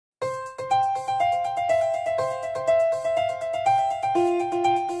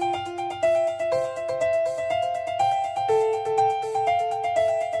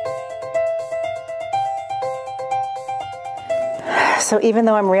So even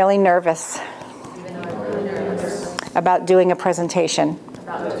though I'm really nervous about doing a presentation,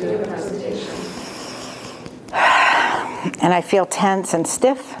 and I feel tense and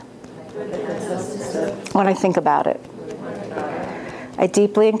stiff when I think about it, I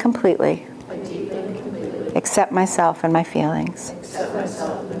deeply and completely accept myself and my feelings.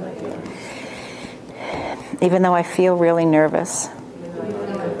 Even though I feel really nervous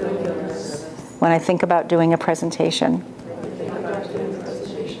when I think about doing a presentation,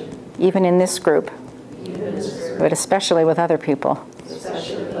 even in this group, but especially with other people,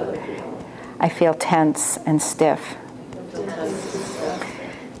 I feel tense and stiff.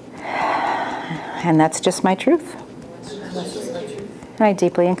 And that's just my truth. And I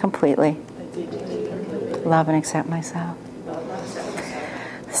deeply and completely love and accept myself.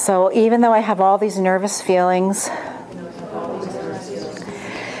 So even though I have all these nervous feelings,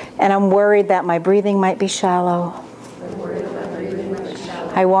 and I'm worried that my breathing might be shallow,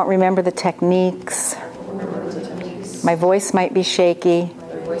 I won't remember the techniques, my voice might be shaky,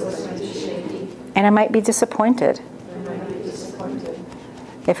 and I might be disappointed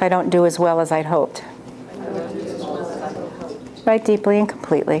if I don't do as well as I'd hoped. But I deeply and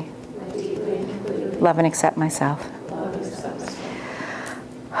completely love and accept myself.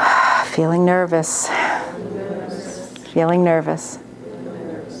 Feeling nervous, really nervous.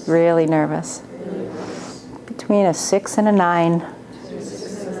 Between a 6 and a 9,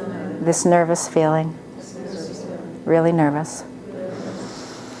 this nervous feeling, really nervous.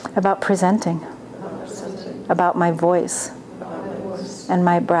 About presenting, about my voice and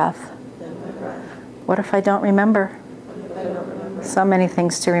my breath. What if I don't remember? So many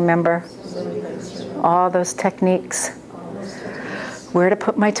things to remember. All those techniques. Where to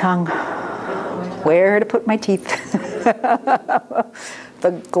put my tongue. Where to put my teeth.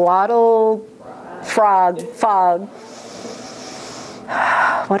 The glottal fog.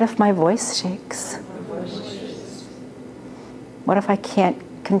 What if my voice shakes? What if I can't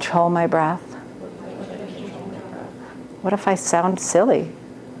control my breath? What if I sound silly?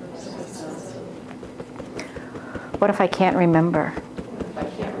 What if I can't remember?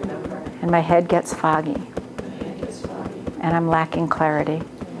 And my head gets foggy. And I'm lacking clarity.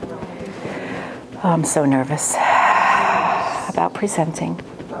 Oh, I'm so nervous about presenting.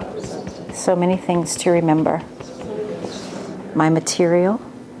 So many things to remember. My material,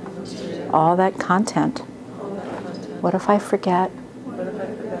 all that content. What if I forget?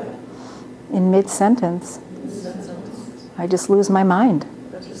 In mid-sentence, I just lose my mind.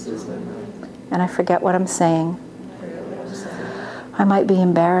 And I forget what I'm saying. I might be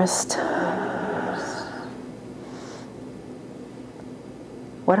embarrassed.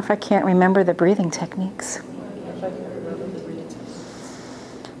 What if I can't remember the breathing techniques?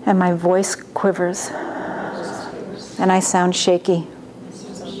 And my voice quivers. And I sound shaky.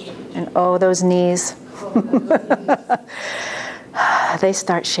 And oh, those knees. They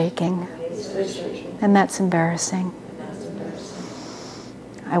start shaking. And that's embarrassing.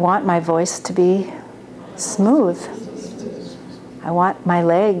 I want my voice to be smooth. I want my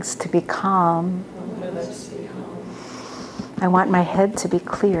legs to be calm. I want my head to be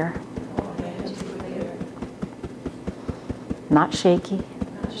clear. Not shaky.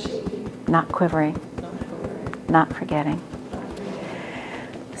 Not quivering. Not forgetting.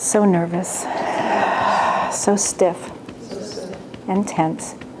 So nervous. So stiff. And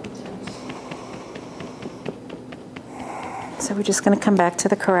tense. So we're just going to come back to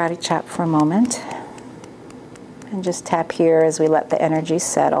the karate chop for a moment. And just tap here as we let the energy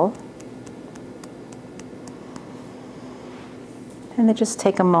settle. And then just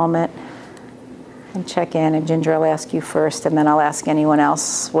take a moment and check in. And Ginger, I'll ask you first, and then I'll ask anyone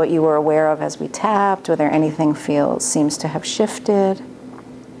else what you were aware of as we tapped, whether anything seems to have shifted.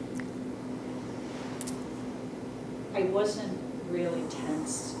 I wasn't really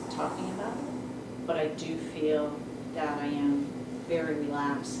tense talking about it, but I do feel that I am very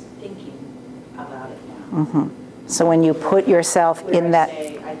relaxed thinking about it now. Mm-hmm. So when you put yourself in that...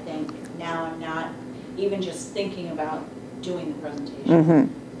 I think now I'm not even just thinking about doing the presentation.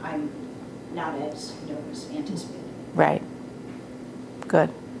 Mm-hmm. I'm not as nervous anticipating. Right. Good.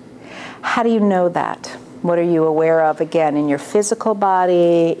 How do you know that? What are you aware of, again, in your physical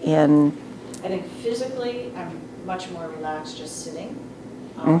body, in... I think physically I'm much more relaxed just sitting.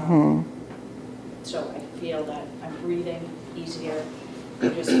 Mm-hmm. So I feel that I'm breathing easier.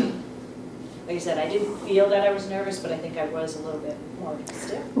 Just, like I said, I didn't feel that I was nervous, but I think I was a little bit more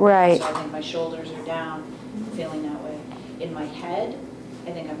stiff. Right. So I think my shoulders are down, feeling that way. In my head,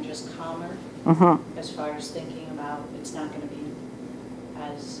 I think I'm just calmer Mm-hmm. as far as thinking about it's not going to be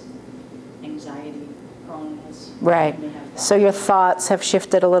as anxiety prone as Right. may have. So your thoughts have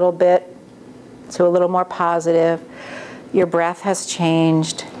shifted a little bit to a little more positive. Your breath has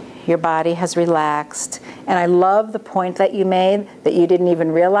changed. Your body has relaxed. And I love the point that you made, that you didn't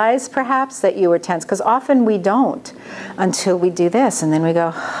even realize, perhaps, that you were tense. Because often we don't until we do this. And then we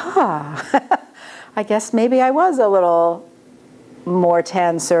go, I guess maybe I was a little more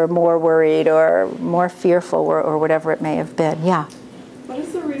tense or more worried or more fearful or whatever it may have been. Yeah. What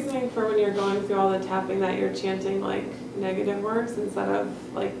is the reasoning for when you're going through all the tapping that you're chanting like negative words instead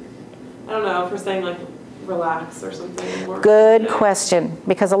of like, I don't know, if we're saying like relax or something? More Good question.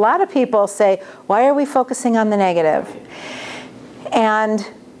 Because a lot of people say, why are we focusing on the negative? And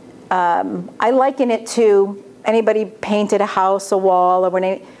I liken it to anybody painted a house, a wall, or when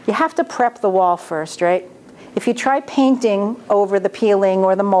you have to prep the wall first, right? If you try painting over the peeling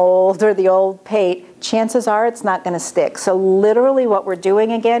or the mold or the old paint, chances are it's not going to stick. So literally what we're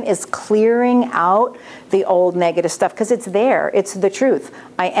doing again is clearing out the old negative stuff because it's there. It's the truth.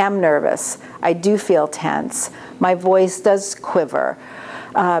 I am nervous. I do feel tense. My voice does quiver.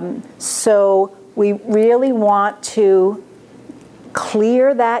 So we really want to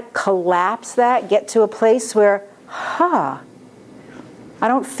clear that, collapse that, get to a place where, I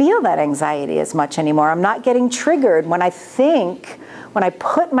don't feel that anxiety as much anymore. I'm not getting triggered when I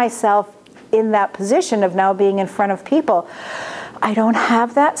put myself in that position of now being in front of people. I don't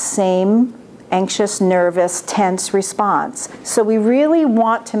have that same anxious, nervous, tense response. So we really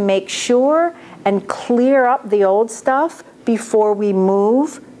want to make sure and clear up the old stuff before we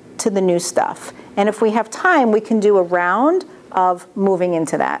move to the new stuff. And if we have time, we can do a round of moving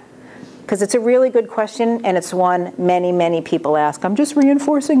into that. Because it's a really good question, and it's one many, many people ask. I'm just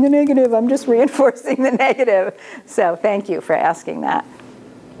reinforcing the negative. I'm just reinforcing the negative. So thank you for asking that.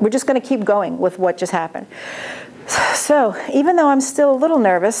 We're just going to keep going with what just happened. So even though I'm still a little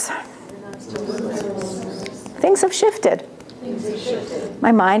nervous, things have shifted.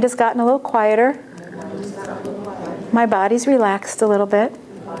 My mind has gotten a little quieter. My body's relaxed a little bit.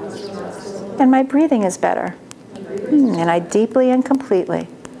 And my breathing is better. And I deeply and completely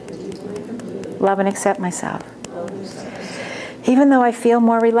love and accept myself. Even though I feel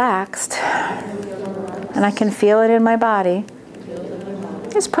more relaxed, and I can feel it in my body,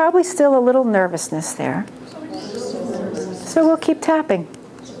 there's probably still a little nervousness there. So we'll keep tapping.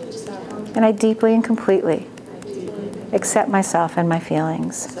 And I deeply and completely accept myself and my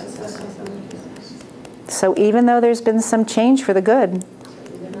feelings. So even though there's been some change for the good,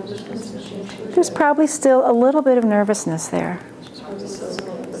 there's probably still a little bit of nervousness there.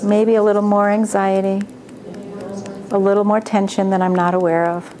 Maybe a little more anxiety, a little more tension than I'm not aware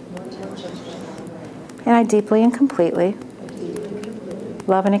of. And I deeply and completely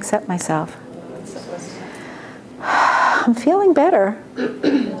love and accept myself. I'm feeling better.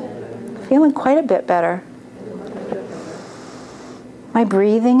 Feeling quite a bit better. My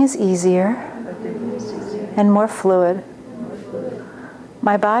breathing is easier and more fluid.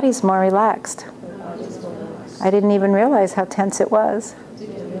 My body's more relaxed. I didn't even realize how tense it was.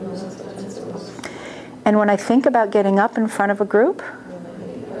 And when I think about getting up in front of a group,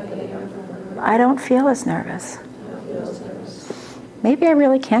 I don't feel as nervous. Maybe I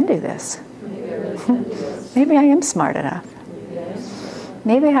really can do this. Maybe I am smart enough.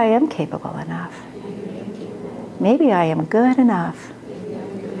 Maybe I am capable enough. Maybe I am good enough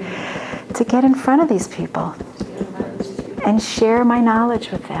to get in front of these people and share my knowledge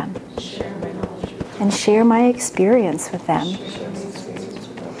with them and share my experience with them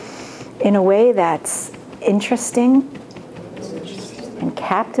in a way that's interesting and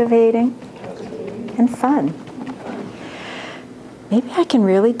captivating and fun. Maybe I can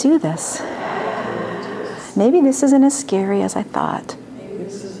really do this. Maybe this isn't as scary as I thought.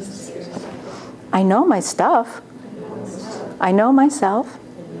 I know my stuff. I know myself.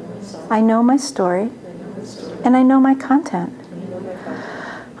 I know my story. And I know my content.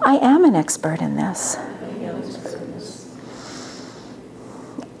 I am an expert in this.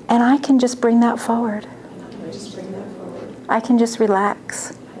 And I can just bring that forward. I can just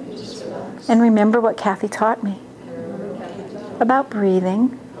relax and remember what Kathy taught me about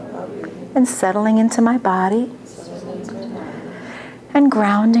breathing and settling into my body and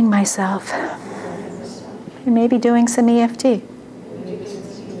grounding myself and maybe doing some EFT.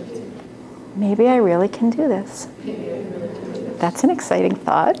 Maybe I really can do this. That's an exciting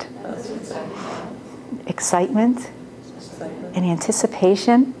thought. Excitement and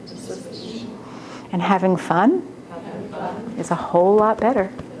anticipation and having fun is a whole lot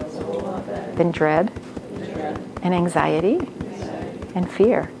better than dread and anxiety and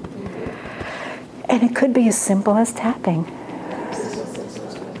fear. And it could be as simple as tapping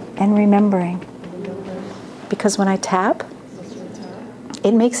and remembering Because when I tap,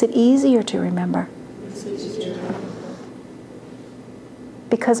 it makes it easier to remember.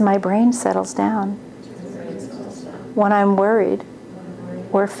 Because my brain settles down. When I'm worried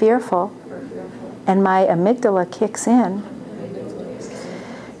or fearful and my amygdala kicks in,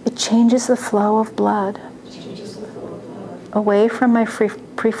 it changes the flow of blood away from my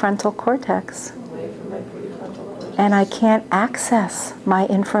prefrontal cortex. And I can't access my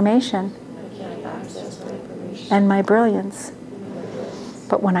information and my brilliance.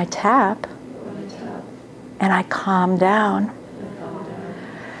 But when I tap and I calm down,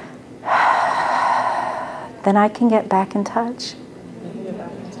 then I can get back in touch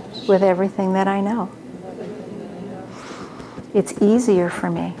with everything that I know. It's easier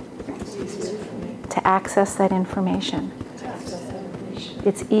for me to access that information.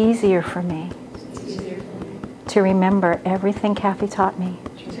 It's easier for me to remember everything Kathy taught me.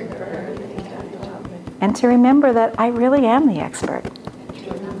 And to remember that I really am the expert.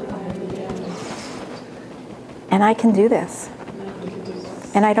 And I can do this.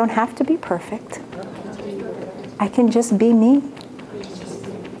 And I don't have to be perfect. I can just be me.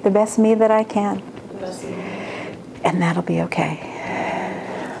 The best me that I can. And that'll be okay.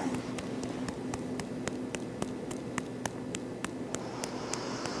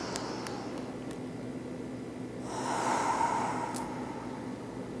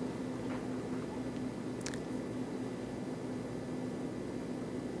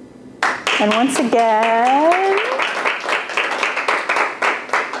 And once again,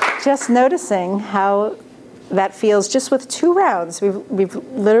 just noticing how that feels just with 2 rounds. We've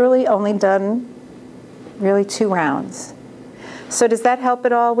literally only done really 2 rounds. So does that help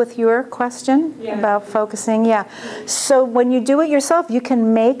at all with your question about focusing? Yeah. So when you do it yourself, you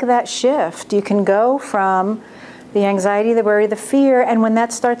can make that shift. You can go from the anxiety, the worry, the fear, and when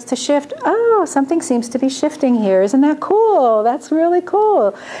that starts to shift, oh, something seems to be shifting here. Isn't that cool? That's really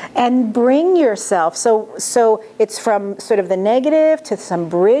cool. And bring yourself. So it's from sort of the negative to some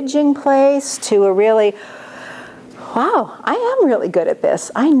bridging place to a really, wow, I am really good at this.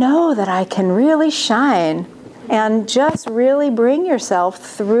 I know that I can really shine. And just really bring yourself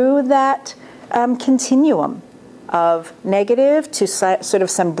through that continuum of negative to sort of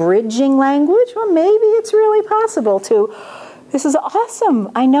some bridging language. Well, maybe it's really possible to, this is awesome.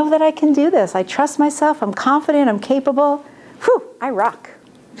 I know that I can do this. I trust myself. I'm confident. I'm capable. Whew, I rock.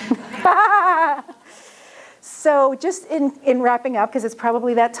 So just in wrapping up, because it's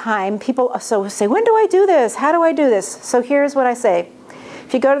probably that time, people say, when do I do this? How do I do this? So here's what I say.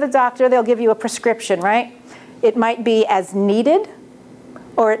 If you go to the doctor, they'll give you a prescription, right? It might be as needed,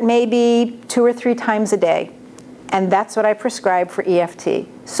 or it may be 2 or 3 times a day. And that's what I prescribe for EFT.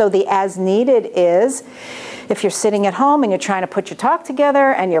 So the as needed is, if you're sitting at home and you're trying to put your talk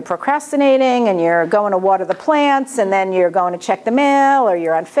together and you're procrastinating and you're going to water the plants and then you're going to check the mail or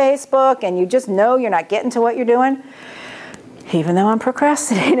you're on Facebook and you just know you're not getting to what you're doing, even though I'm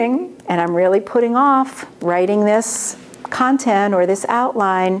procrastinating and I'm really putting off writing this content or this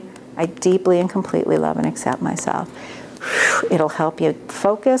outline, I deeply and completely love and accept myself. It'll help you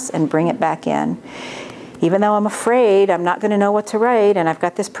focus and bring it back in. Even though I'm afraid I'm not going to know what to write and I've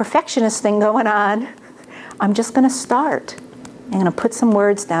got this perfectionist thing going on, I'm just going to start. I'm going to put some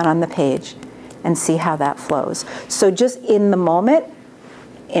words down on the page and see how that flows. So just in the moment,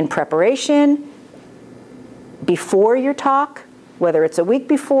 in preparation, before your talk, whether it's a week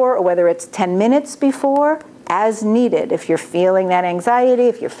before or whether it's 10 minutes before, as needed. If you're feeling that anxiety,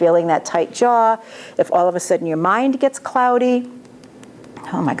 if you're feeling that tight jaw, if all of a sudden your mind gets cloudy,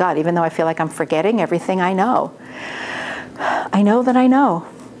 oh my God, even though I feel like I'm forgetting everything I know that I know,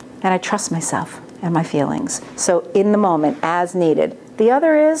 and I trust myself and my feelings. So in the moment, as needed. The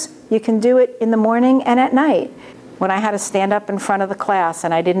other is, you can do it in the morning and at night. When I had to stand up in front of the class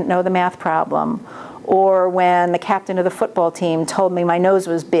and I didn't know the math problem, or when the captain of the football team told me my nose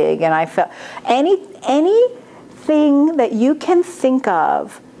was big and I felt, anything that you can think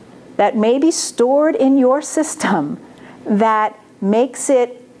of that may be stored in your system that makes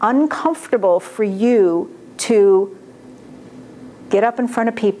it uncomfortable for you to get up in front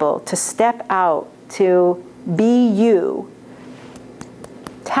of people, to step out, to be you.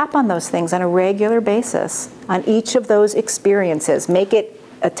 Tap on those things on a regular basis, on each of those experiences. Make it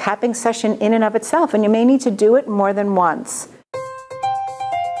a tapping session in and of itself, and you may need to do it more than once.